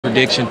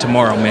Prediction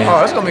tomorrow, man.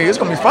 Oh, it's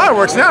gonna be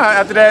fireworks now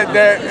after that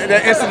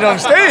incident on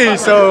stage.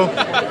 So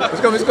it's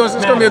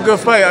gonna be a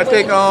good fight. I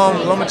think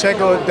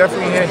Lomachenko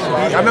definitely.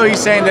 I know he's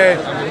saying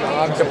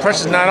that the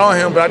pressure's not on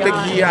him, but I think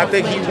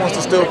he wants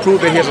to still prove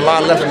that he has a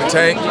lot left in the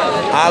tank.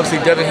 Obviously,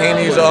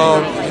 Haney's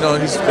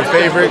he's the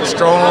favorite,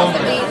 strong,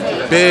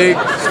 big,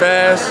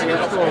 fast.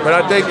 But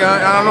I think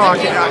I don't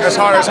know. It's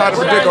hard to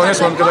predict on this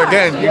one because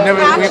again,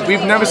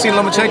 we've never seen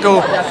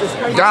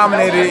Lomachenko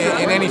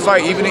dominated in any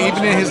fight, even in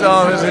his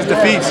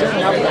defeats.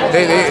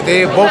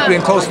 They have both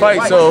been close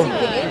fights. So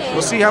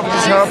we'll see how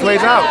it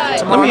plays out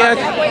tomorrow.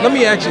 Let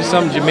me ask you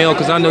something, Jamel,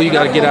 because I know you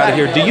got to get out of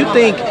here. Do you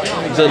think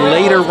the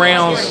later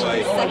rounds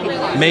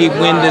may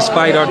win this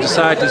fight or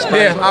decide this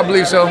fight? Yeah, I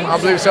believe so.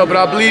 But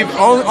I believe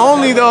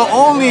only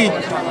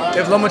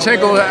if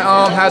Lomachenko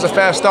has a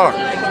fast start,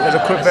 has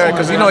a quick fast,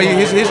 because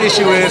his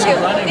issue is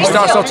he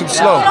starts off too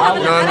slow.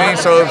 You know what I mean?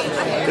 So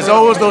there's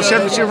always those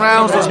championship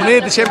rounds, those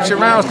mid-championship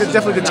rounds could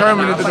definitely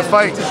determine the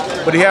fight.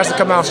 But he has to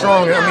come out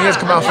strong. I mean, he has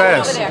to come out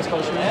fast.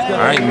 All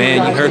right,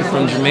 man. You heard it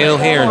from Jamel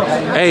Herring.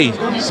 Hey,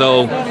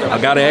 so I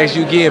gotta ask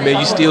you again, man.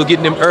 You still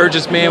getting them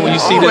urges, man, when you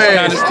see this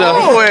kind of stuff?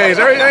 Always.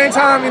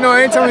 Anytime you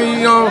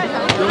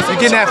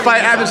get in that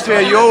fight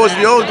atmosphere, you always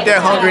get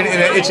that hunger and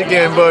that itch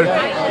again. But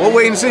we'll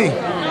wait and see.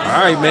 All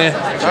right, man.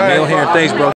 Jamel Herring, thanks, bro.